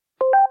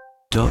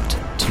Dot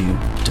to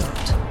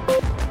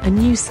dot. A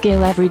new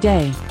skill every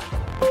day.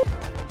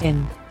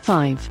 In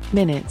 5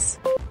 minutes.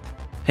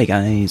 Hey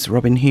guys,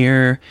 Robin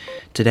here.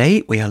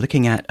 Today we are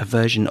looking at a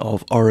version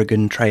of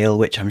Oregon Trail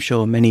which I'm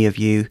sure many of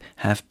you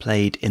have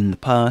played in the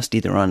past,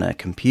 either on a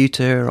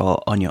computer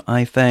or on your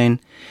iPhone.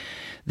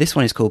 This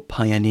one is called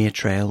Pioneer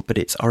Trail, but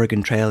it's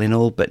Oregon Trail in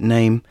all but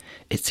name.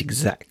 It's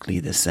exactly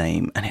the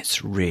same and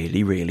it's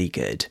really, really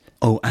good.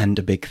 Oh, and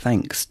a big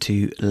thanks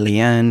to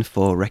Leanne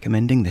for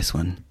recommending this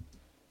one.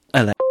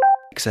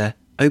 Alexa,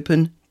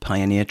 open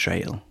Pioneer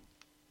Trail.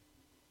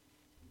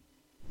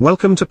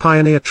 Welcome to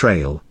Pioneer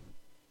Trail.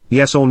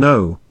 Yes or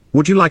no,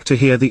 would you like to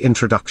hear the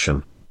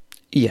introduction?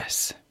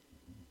 Yes.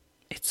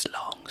 It's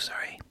long,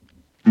 sorry.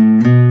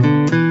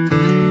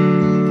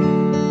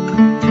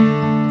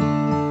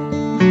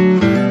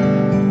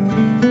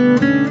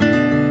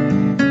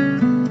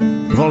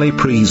 Volley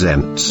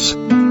presents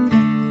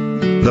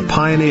The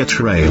Pioneer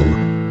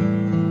Trail.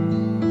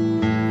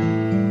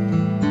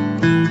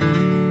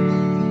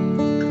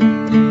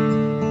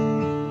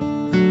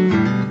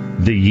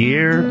 The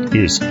year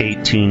is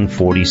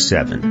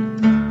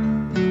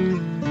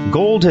 1847.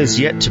 Gold has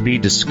yet to be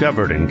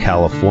discovered in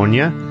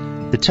California.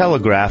 The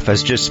telegraph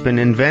has just been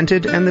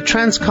invented, and the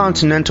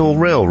Transcontinental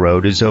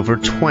Railroad is over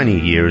 20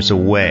 years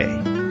away.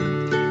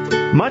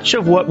 Much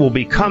of what will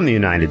become the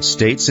United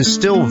States is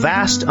still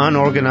vast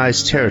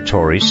unorganized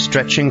territory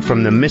stretching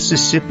from the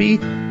Mississippi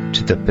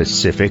to the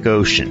Pacific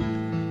Ocean.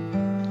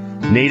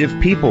 Native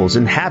peoples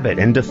inhabit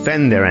and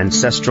defend their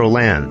ancestral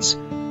lands,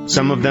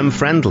 some of them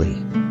friendly,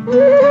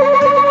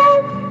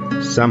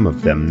 some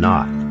of them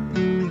not.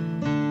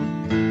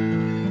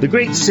 The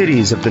great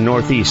cities of the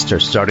Northeast are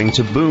starting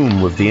to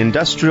boom with the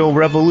Industrial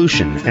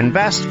Revolution, and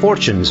vast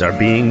fortunes are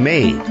being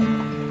made.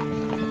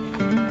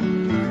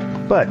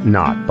 But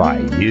not by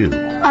you.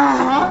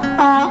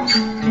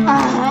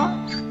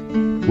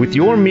 With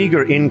your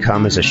meager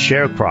income as a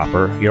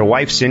sharecropper, your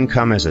wife's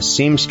income as a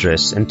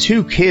seamstress, and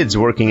 2 kids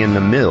working in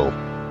the mill,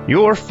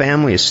 your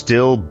family is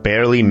still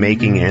barely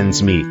making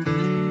ends meet.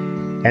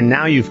 And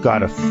now you've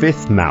got a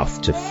 5th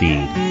mouth to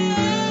feed.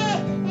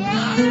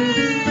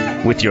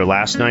 With your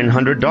last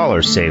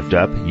 $900 saved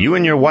up, you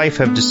and your wife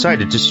have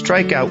decided to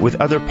strike out with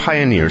other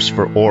pioneers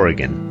for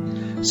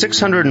Oregon.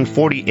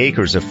 640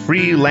 acres of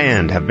free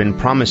land have been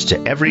promised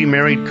to every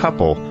married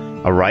couple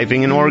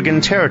arriving in Oregon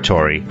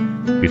Territory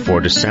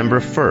before December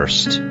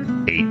 1st,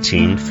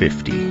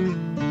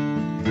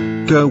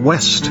 1850. Go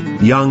west,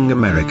 young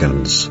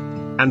Americans,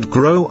 and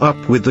grow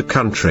up with the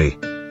country.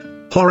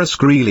 Horace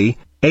Greeley,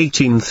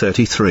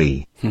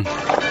 1833.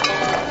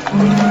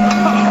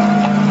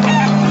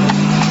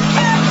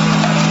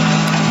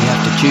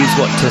 Choose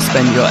what to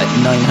spend your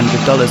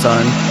 $900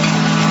 on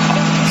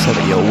so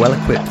that you're well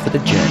equipped for the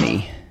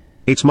journey.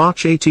 It's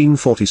March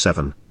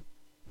 1847.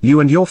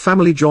 You and your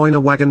family join a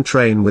wagon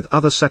train with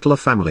other settler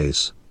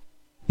families.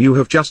 You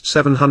have just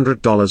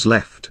 $700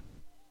 left.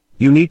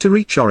 You need to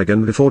reach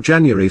Oregon before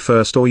January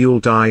 1st or you'll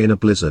die in a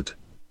blizzard.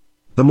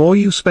 The more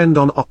you spend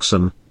on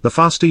oxen, the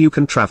faster you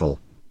can travel.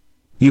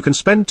 You can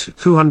spend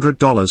 $200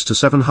 to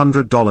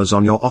 $700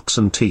 on your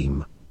oxen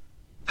team.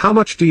 How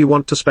much do you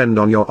want to spend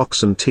on your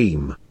oxen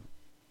team?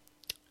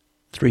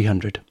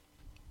 300.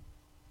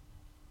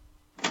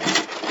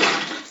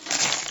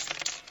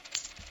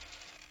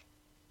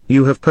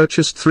 You have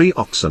purchased 3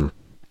 oxen.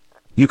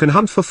 You can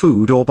hunt for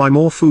food or buy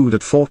more food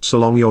at forts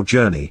along your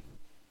journey.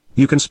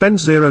 You can spend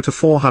 $0 to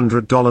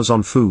 $400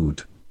 on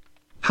food.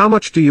 How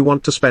much do you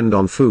want to spend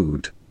on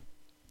food?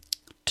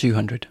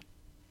 200.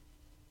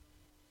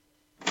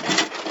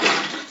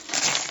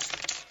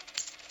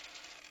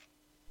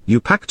 You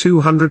pack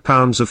 200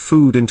 pounds of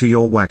food into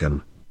your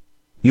wagon.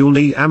 You'll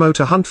need ammo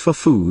to hunt for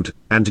food,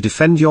 and to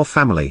defend your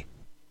family.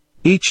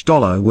 Each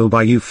dollar will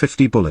buy you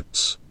 50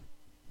 bullets.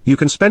 You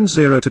can spend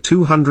 $0 to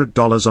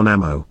 $200 on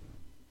ammo.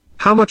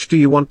 How much do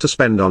you want to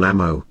spend on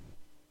ammo?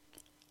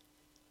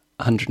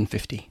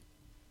 150.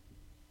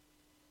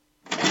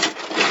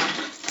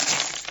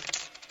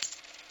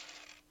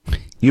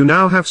 You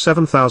now have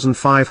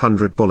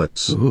 7,500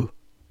 bullets. Ooh.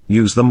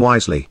 Use them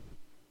wisely.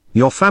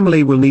 Your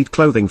family will need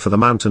clothing for the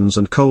mountains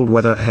and cold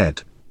weather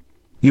ahead.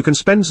 You can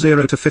spend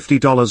 $0 to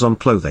 $50 on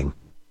clothing.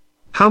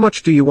 How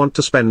much do you want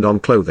to spend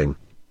on clothing?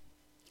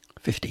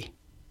 50.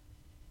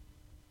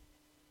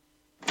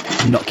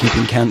 I'm not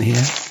keeping count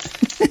here.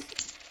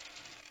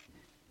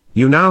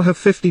 You now have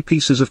 50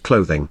 pieces of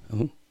clothing.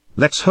 Oh.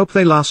 Let's hope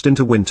they last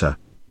into winter.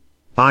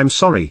 I'm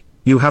sorry,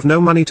 you have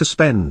no money to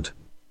spend.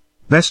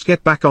 Best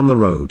get back on the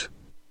road.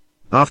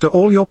 After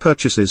all your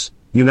purchases,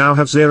 you now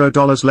have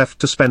 $0 left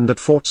to spend at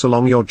forts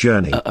along your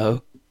journey.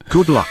 Uh-oh.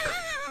 Good luck.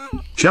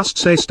 Just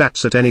say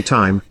stats at any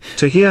time,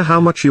 to hear how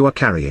much you are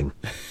carrying.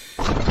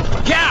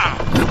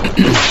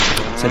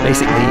 So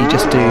basically you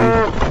just do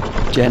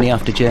journey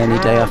after journey,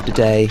 day after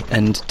day,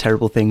 and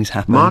terrible things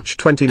happen. March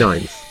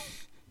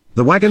 29th.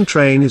 The wagon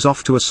train is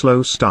off to a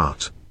slow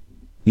start.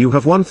 You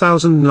have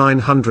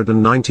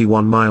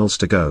 1,991 miles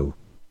to go.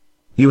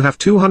 You have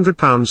 200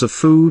 pounds of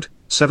food,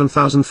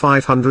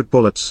 7,500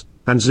 bullets,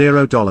 and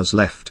 $0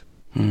 left.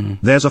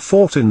 There's a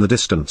fort in the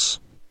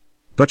distance.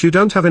 But you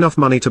don't have enough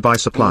money to buy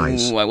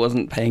supplies. Ooh, I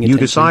wasn't paying You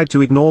attention. decide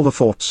to ignore the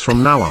thoughts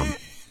from now on.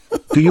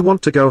 Do you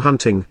want to go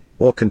hunting,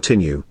 or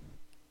continue?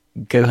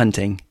 Go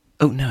hunting.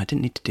 Oh, no, I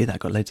didn't need to do that. I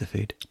got loads of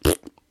food.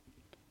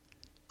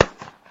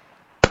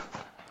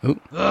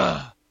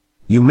 Oh.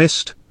 You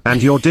missed,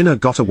 and your dinner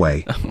got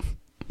away.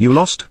 You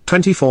lost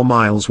 24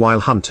 miles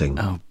while hunting.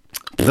 Oh.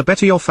 The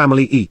better your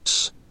family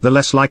eats, the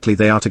less likely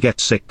they are to get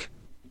sick.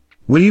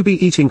 Will you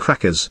be eating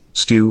crackers,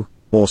 stew,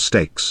 or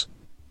steaks?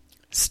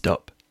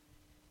 Stop.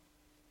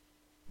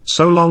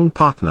 So long,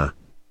 partner.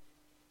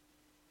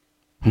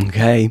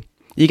 Okay.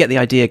 You get the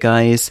idea,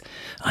 guys.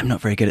 I'm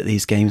not very good at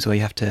these games where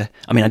you have to...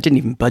 I mean, I didn't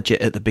even budget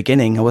at the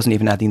beginning. I wasn't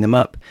even adding them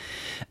up.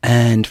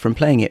 And from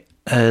playing it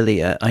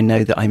earlier, I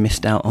know that I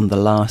missed out on the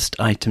last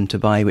item to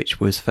buy,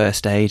 which was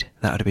first aid.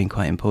 That would have been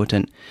quite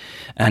important.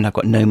 And I've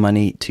got no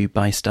money to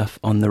buy stuff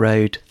on the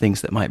road,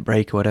 things that might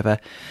break or whatever.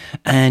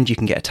 And you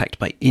can get attacked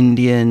by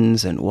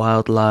Indians and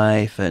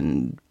wildlife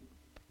and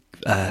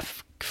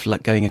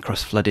going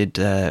across flooded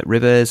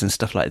rivers and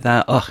stuff like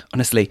that. Oh,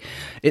 honestly,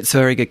 it's a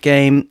very good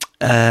game.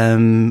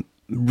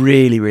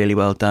 Really, really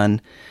well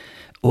done,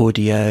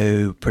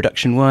 audio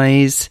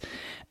production-wise,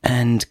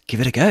 and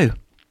give it a go.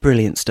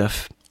 Brilliant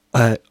stuff.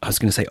 I was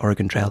going to say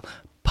Oregon Trail.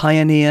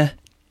 Pioneer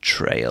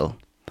Trail.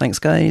 Thanks,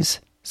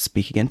 guys.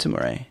 Speak again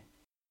tomorrow.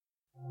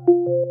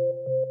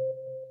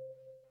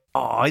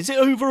 Ah, is it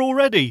over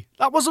already?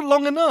 That wasn't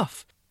long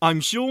enough. I'm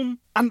Sean,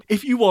 and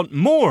if you want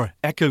more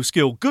Echo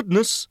Skill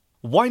goodness,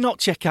 why not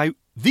check out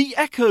the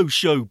Echo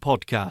Show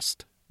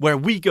podcast, where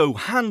we go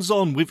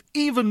hands-on with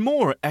even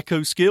more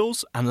Echo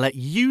skills and let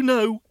you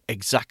know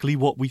exactly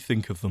what we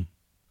think of them.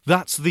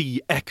 That's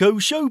the Echo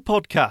Show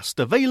podcast,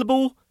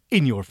 available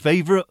in your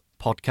favourite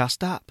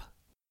podcast app.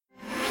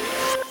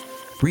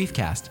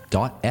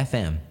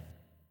 Briefcast.fm